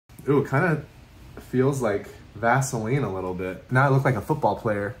Ooh, it kind of feels like Vaseline a little bit. Now I look like a football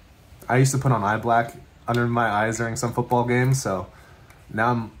player. I used to put on eye black under my eyes during some football games, so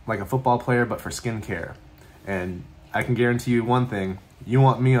now I'm like a football player, but for skincare. And I can guarantee you one thing, you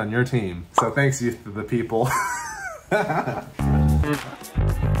want me on your team. So thanks, Youth of the People.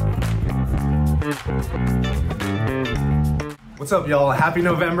 What's up, y'all? Happy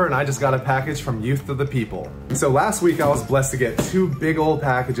November, and I just got a package from Youth of the People. So last week I was blessed to get 2 big old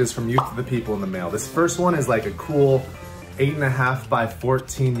packages from Youth of the People in the mail. This first one is like a cool 8.5 by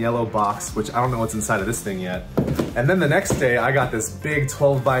 14 yellow box, which I don't know what's inside of this thing yet. And then the next day I got this big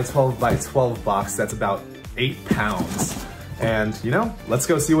 12 by 12 by 12 box that's about 8 pounds. And you know, let's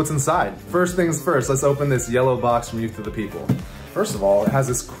go see what's inside. First things first, let's open this yellow box from Youth of the People. First of all, it has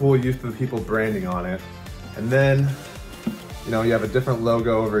this cool Youth of the People branding on it. And then, you know, you have a different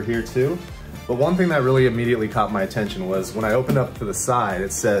logo over here too. But one thing that really immediately caught my attention was when I opened up to the side,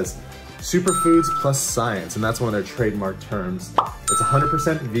 it says Superfoods plus Science, and that's one of their trademark terms. It's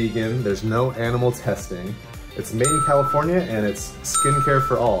 100% vegan, there's no animal testing. It's made in California and it's skincare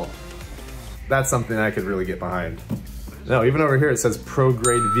for all. That's something I could really get behind. No, even over here it says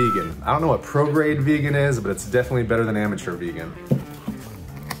pro-grade vegan. I don't know what pro-grade vegan is, but it's definitely better than amateur vegan.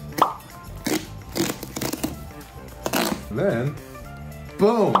 And then,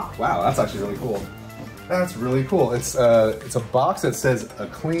 boom! Wow, that's actually really cool. That's really cool. It's a box that says a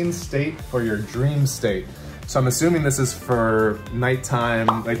clean state for your dream state. So I'm assuming this is for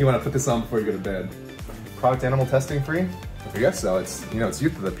nighttime, like you want to put this on before you go to bed. Product animal testing free? I guess so. It's, you know, it's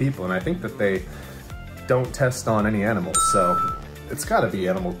Youth of the People, and I think that they don't test on any animals, so it's gotta be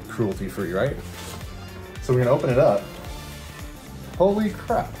animal cruelty free, right? So we're gonna open it up. Holy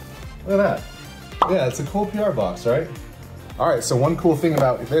crap, look at that. Yeah, it's a cool PR box, right? All right, so one cool thing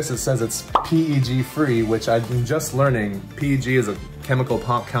about this, it says it's PEG free, which I'm just learning. PEG is a chemical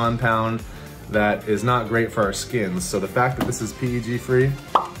compound that is not great for our skins. So the fact that this is PEG free,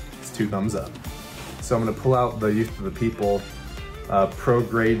 it's 2 thumbs up. So I'm gonna pull out the Youth of the People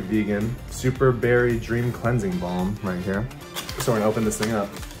pro-grade vegan super berry dream cleansing balm right here. So we're gonna open this thing up.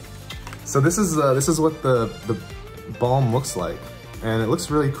 So this is what the balm looks like, and it looks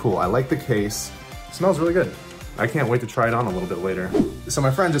really cool. I like the case. It smells really good. I can't wait to try it on a little bit later. So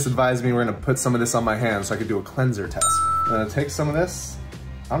my friend just advised me we're gonna put some of this on my hands so I could do a cleanser test. I'm gonna take some of this.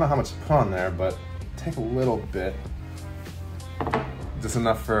 I don't know how much to put on there, but take a little bit. Just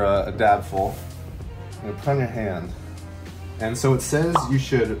enough for a dab full. I'm gonna put on your hand. And so it says you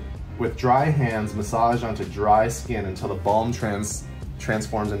should, with dry hands, massage onto dry skin until the balm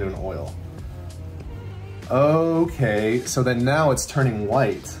transforms into an oil. Okay, so then now it's turning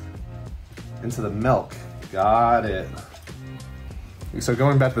white into the milk. Got it. So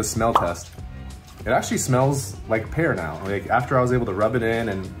going back to the smell test, it actually smells like pear now. Like after I was able to rub it in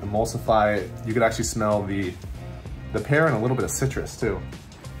and emulsify it, you could actually smell the pear and a little bit of citrus too.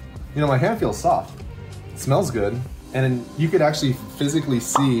 You know, my hand feels soft. It smells good. And you could actually physically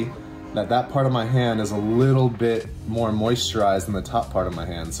see that that part of my hand is a little bit more moisturized than the top part of my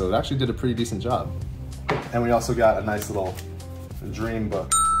hand. So it actually did a pretty decent job. And we also got a nice little dream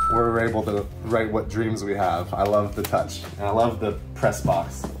book where we're able to write what dreams we have. I love the touch, and I love the press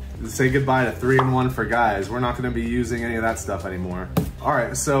box. Say goodbye to 3-in-1 for guys. We're not gonna be using any of that stuff anymore. All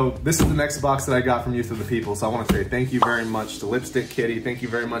right, so this is the next box that I got from Youth of the People. So I wanna say thank you very much to Lipstick Kitty. Thank you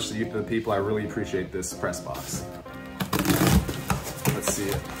very much to Youth of the People. I really appreciate this press box. Let's see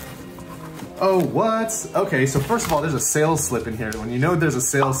it. Oh, what? Okay, so first of all, there's a sales slip in here. When you know there's a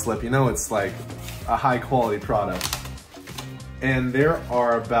sales slip, you know it's like a high quality product. And there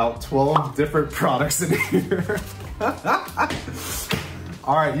are about 12 different products in here.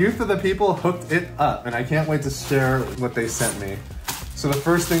 All right, Youth of the People hooked it up, and I can't wait to share what they sent me. So the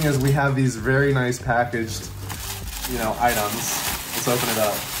first thing is we have these very nice packaged, you know, items. Let's open it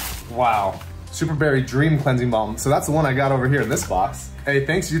up. Wow. Super Berry Dream Cleansing Balm. So that's the one I got over here in this box. Hey,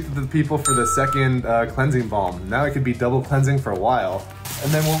 thanks Youth of the People for the second cleansing balm. Now it could be double cleansing for a while.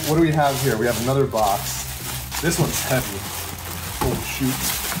 And then what do we have here? We have another box. This one's heavy. Oh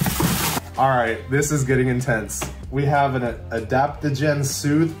shoot. All right, this is getting intense. We have an Adaptogen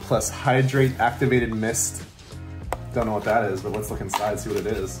Soothe plus Hydrate Activated Mist. Don't know what that is, but let's look inside, see what it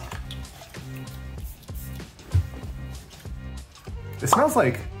is. It smells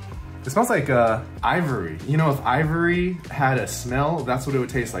like ivory. You know, if ivory had a smell, that's what it would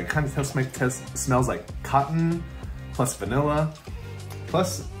taste like. Kind of smells like cotton plus vanilla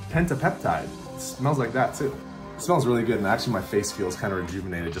plus pentapeptide. It smells like that too. It smells really good, and actually my face feels kind of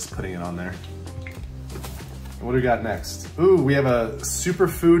rejuvenated just putting it on there. And what do we got next? Ooh, we have a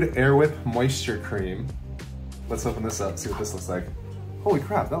Superfood Air Whip Moisture Cream. Let's open this up, see what this looks like. Holy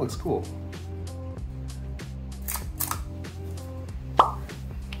crap, that looks cool.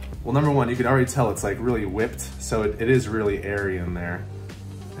 Well, number one, you can already tell it's like really whipped, so it is really airy in there.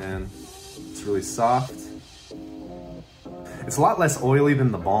 And it's really soft. It's a lot less oily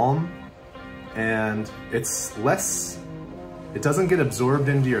than the balm, and it's less, it doesn't get absorbed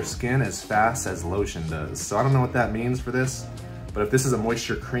into your skin as fast as lotion does. So I don't know what that means for this, but if this is a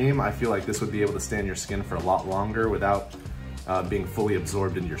moisture cream, I feel like this would be able to stay in your skin for a lot longer without being fully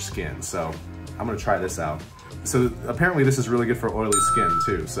absorbed into your skin. So I'm gonna try this out. So apparently this is really good for oily skin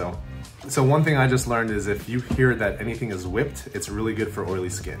too. So one thing I just learned is if you hear that anything is whipped, it's really good for oily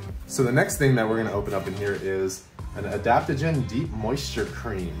skin. So the next thing that we're gonna open up in here is an Adaptogen Deep Moisture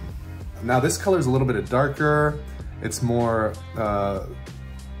Cream. Now this color is a little bit darker. It's more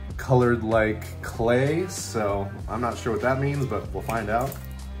colored like clay, so I'm not sure what that means, but we'll find out.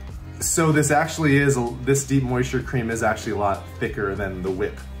 So this actually is, this Deep Moisture Cream is actually a lot thicker than the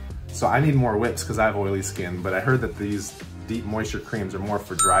whip. So I need more whips because I have oily skin, but I heard that these Deep Moisture Creams are more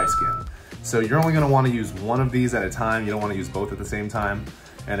for dry skin. So you're only gonna wanna use one of these at a time. You don't wanna use both at the same time.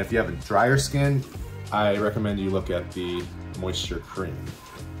 And if you have a drier skin, I recommend you look at the Moisture Cream.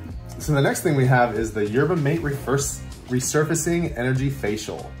 So the next thing we have is the Yerba Mate Resurfacing Energy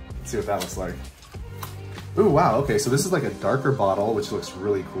Facial. Let's see what that looks like. Ooh, wow, okay, so this is like a darker bottle, which looks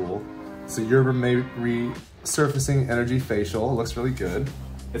really cool. So Yerba Mate Resurfacing Energy Facial, looks really good.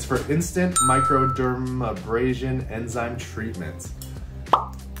 It's for instant microdermabrasion enzyme treatment.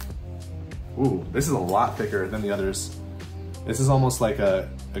 Ooh, this is a lot thicker than the others. This is almost like a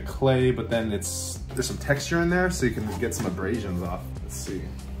clay, but then there's some texture in there so you can get some abrasions off. Let's see.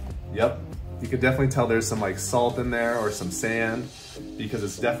 Yep, you can definitely tell there's some like salt in there or some sand because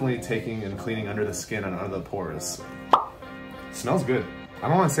it's definitely taking and cleaning under the skin and under the pores. It smells good. I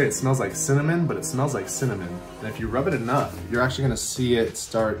don't want to say it smells like cinnamon, but it smells like cinnamon. And if you rub it enough, you're actually gonna see it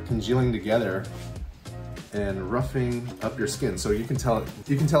start congealing together and roughing up your skin. So you can tell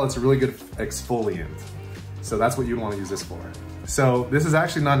it's a really good exfoliant. So that's what you want to use this for. So this is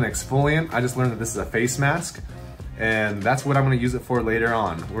actually not an exfoliant. I just learned that this is a face mask, and that's what I'm gonna use it for later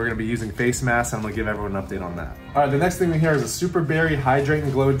on. We're gonna be using face masks, and I'm gonna give everyone an update on that. All right, the next thing we hear is a Super Berry Hydrate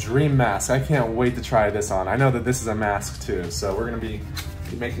and Glow Dream Mask. I can't wait to try this on. I know that this is a mask too, so we're gonna be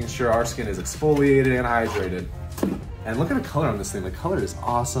making sure our skin is exfoliated and hydrated. And look at the color on this thing. The color is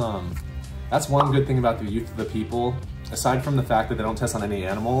awesome. That's one good thing about the Youth of the People. Aside from the fact that they don't test on any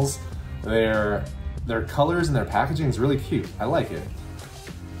animals, their colors and their packaging is really cute. I like it.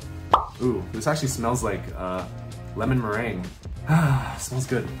 Ooh, this actually smells like lemon meringue. Smells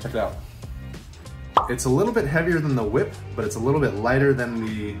good, check it out. It's a little bit heavier than the whip, but it's a little bit lighter than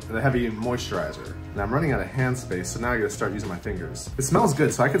the heavy moisturizer. And I'm running out of hand space, so now I gotta start using my fingers. It smells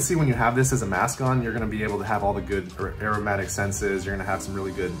good, so I can see when you have this as a mask on, you're gonna be able to have all the good aromatic senses, you're gonna have some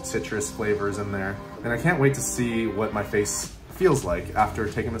really good citrus flavors in there. And I can't wait to see what my face feels like after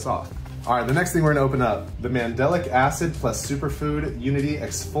taking this off. All right, the next thing we're gonna open up, the Mandelic Acid plus Superfood Unity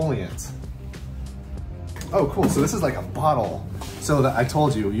Exfoliant. Oh, cool, so this is like a bottle. So I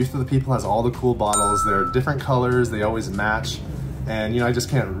told you, Youth of the People has all the cool bottles. They're different colors, they always match. And you know, I just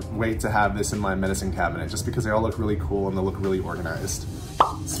can't wait to have this in my medicine cabinet just because they all look really cool and they look really organized.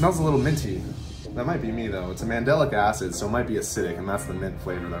 It smells a little minty. That might be me though. It's a mandelic acid, so it might be acidic, and that's the mint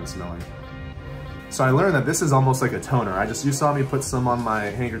flavor that I'm smelling. So I learned that this is almost like a toner. You saw me put some on my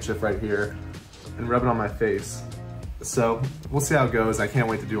handkerchief right here and rub it on my face. So we'll see how it goes. I can't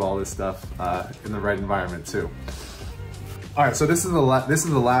wait to do all this stuff in the right environment too. All right, so this is the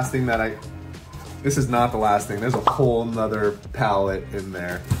last thing that this is not the last thing. There's a whole nother palette in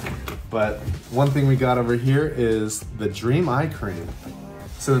there. But one thing we got over here is the Dream Eye Cream.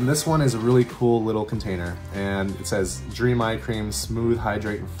 So then this one is a really cool little container, and it says Dream Eye Cream, smooth,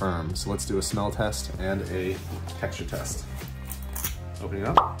 hydrate, and firm. So let's do a smell test and a texture test. Opening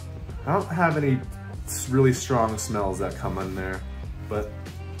up. I don't have any really strong smells that come in there, but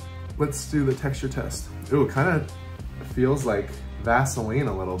let's do the texture test. Ooh, it kind of feels like Vaseline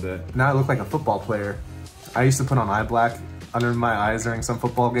a little bit. Now I look like a football player. I used to put on eye black under my eyes during some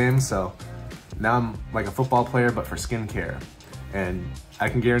football games, so now I'm like a football player, but for skincare. And I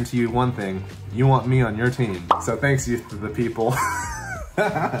can guarantee you one thing, you want me on your team. So thanks, Youth of the People.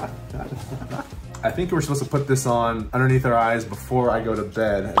 I think we're supposed to put this on underneath our eyes before I go to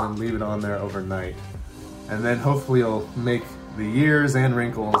bed and then leave it on there overnight. And then hopefully it'll make the years and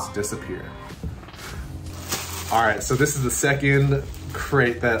wrinkles disappear. All right, so this is the second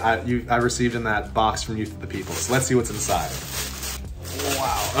crate that I received in that box from Youth of the People. So let's see what's inside.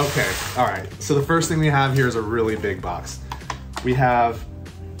 Wow, okay, all right. So the first thing we have here is a really big box. We have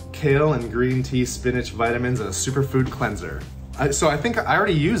kale and green tea, spinach, vitamins, and a superfood cleanser. So I think I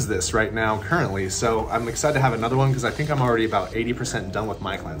already use this right now currently, so I'm excited to have another one because I think I'm already about 80% done with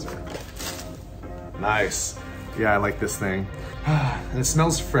my cleanser. Nice. Yeah, I like this thing. And it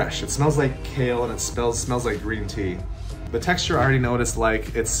smells fresh. It smells like kale and it smells like green tea. The texture I already know what it's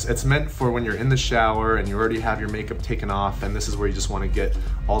like. It's meant for when you're in the shower and you already have your makeup taken off, and this is where you just want to get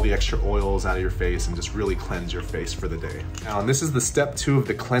all the extra oils out of your face and just really cleanse your face for the day. Now, and this is the step 2 of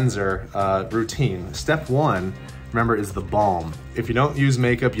the cleanser routine. Step 1, remember, is the balm. If you don't use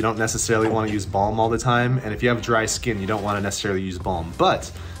makeup, you don't necessarily want to use balm all the time, and if you have dry skin, you don't want to necessarily use balm. But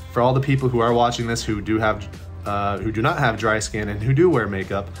for all the people who are watching this who do not have dry skin and who do wear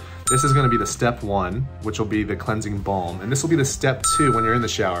makeup, this is going to be the step 1, which will be the cleansing balm, and this will be the step 2 when you're in the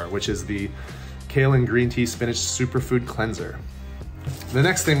shower, which is the kale and green tea spinach superfood cleanser. The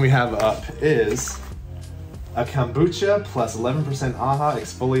next thing we have up is a kombucha plus 11% AHA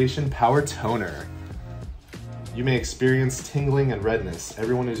exfoliation power toner. You may experience tingling and redness.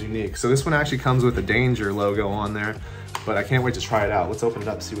 Everyone is unique. So this one actually comes with a danger logo on there, but I can't wait to try it out. Let's open it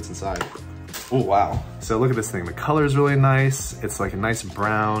up, see what's inside. Oh, wow. So look at this thing. The color is really nice. It's like a nice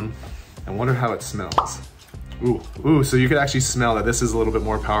brown. I wonder how it smells. Ooh, so you could actually smell that this is a little bit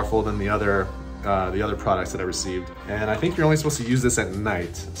more powerful than the other products that I received. And I think you're only supposed to use this at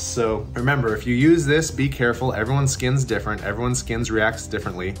night. So remember, if you use this, be careful. Everyone's skin's different. Everyone's skin's reacts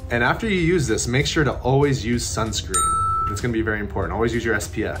differently. And after you use this, make sure to always use sunscreen. It's gonna be very important. Always use your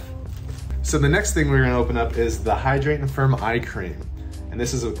SPF. So the next thing we're gonna open up is the Hydrate and Firm Eye Cream. And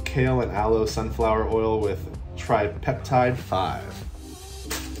this is with kale and aloe sunflower oil with tripeptide 5.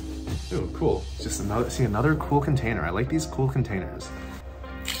 Ooh, cool. Just another cool container. I like these cool containers.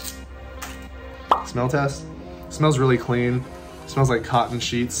 Smell test. Smells really clean. Smells like cotton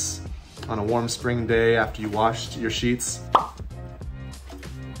sheets on a warm spring day after you washed your sheets.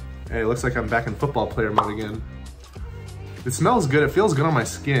 Hey, it looks like I'm back in football player mode again. It smells good. It feels good on my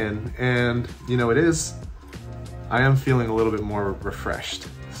skin, and you know, I am feeling a little bit more refreshed.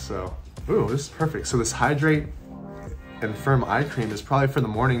 So, ooh, this is perfect. So this Hydrate and Firm Eye Cream is probably for the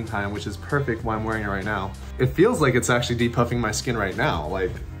morning time, which is perfect why I'm wearing it right now. It feels like it's actually depuffing my skin right now.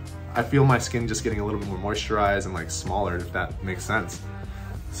 Like, I feel my skin just getting a little bit more moisturized and like smaller, if that makes sense.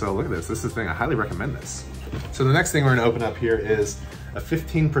 So look at this. This is the thing. I highly recommend this. So the next thing we're gonna open up here is a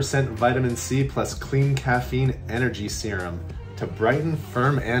 15% vitamin C plus clean caffeine energy serum to brighten,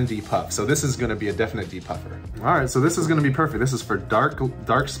 firm, and depuff. So this is gonna be a definite depuffer. All right, so this is gonna be perfect. This is for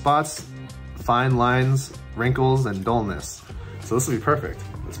dark spots, fine lines, wrinkles, and dullness. So this will be perfect.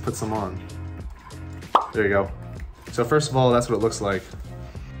 Let's put some on. There you go. So first of all, that's what it looks like.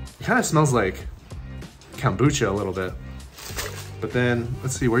 It kind of smells like kombucha a little bit. But then,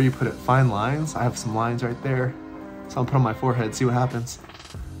 let's see where you put it. Fine lines. I have some lines right there. So I'll put on my forehead, see what happens.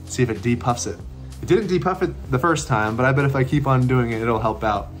 See if it depuffs it. It didn't depuff it the first time, but I bet if I keep on doing it, it'll help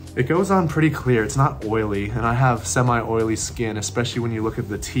out. It goes on pretty clear. It's not oily, and I have semi-oily skin, especially when you look at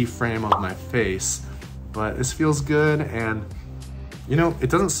the T-frame of my face. But this feels good, and you know, it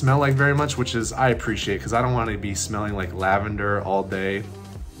doesn't smell like very much, which is I appreciate, because I don't want to be smelling like lavender all day,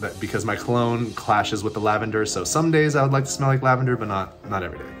 because my cologne clashes with the lavender. So some days I would like to smell like lavender, but not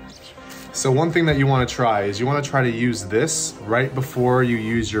every day. So one thing that you want to try is you want to try to use this right before you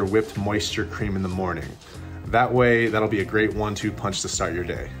use your whipped moisture cream in the morning. That way, that'll be a great 1-2 punch to start your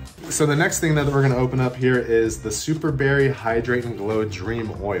day. So the next thing that we're going to open up here is the Super Berry Hydrate and Glow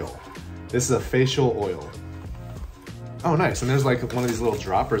Dream Oil. This is a facial oil. Oh, nice. And there's like one of these little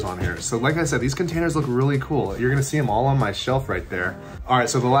droppers on here. So like I said, these containers look really cool. You're gonna see them all on my shelf right there. All right,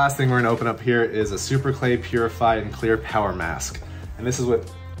 so the last thing we're gonna open up here is a Super Clay Purified and Clear Power Mask. And this is with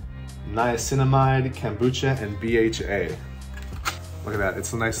niacinamide, kombucha, and BHA. Look at that.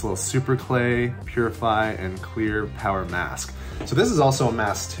 It's a nice little Super Clay Purify and Clear Power Mask. So this is also a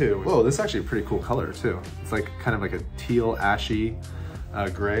mask too. Whoa, this is actually a pretty cool color too. It's like kind of like a teal ashy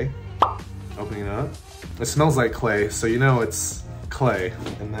gray. Opening it up. It smells like clay, so you know it's clay.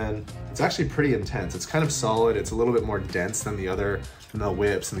 And then it's actually pretty intense. It's kind of solid. It's a little bit more dense than the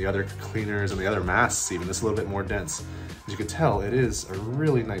whips and the other cleaners and the other masks even. It's a little bit more dense. As you can tell, it is a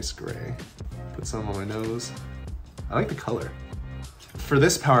really nice gray. Put some on my nose. I like the color. For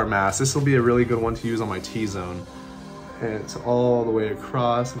this power mask, this will be a really good one to use on my T-zone. And it's all the way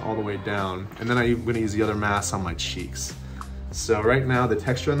across and all the way down. And then I'm gonna use the other mask on my cheeks. So right now, the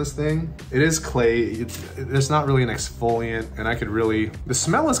texture on this thing, it is clay. There's not really an exfoliant, and I could really, the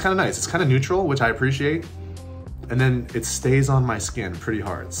smell is kind of nice. It's kind of neutral, which I appreciate. And then it stays on my skin pretty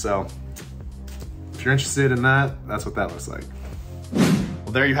hard. So if you're interested in that, that's what that looks like.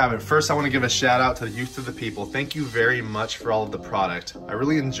 Well, there you have it. First, I want to give a shout out to the Youth of the People. Thank you very much for all of the product. I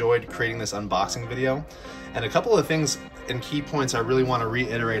really enjoyed creating this unboxing video. And a couple of things and key points I really want to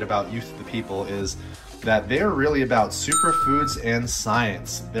reiterate about Youth of the People is that they're really about superfoods and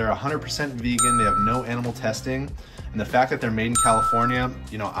science. They're 100% vegan, they have no animal testing, and the fact that they're made in California,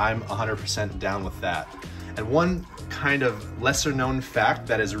 you know, I'm 100% down with that. And one kind of lesser known fact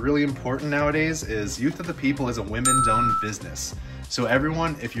that is really important nowadays is Youth of the People is a women-owned business. So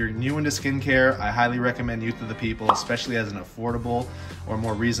everyone, if you're new into skincare, I highly recommend Youth of the People, especially as an affordable or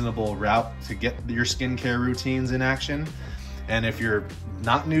more reasonable route to get your skincare routines in action. And if you're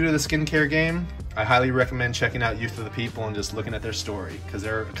not new to the skincare game, I highly recommend checking out Youth of the People and just looking at their story, because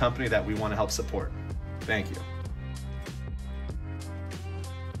they're a company that we want to help support. Thank you.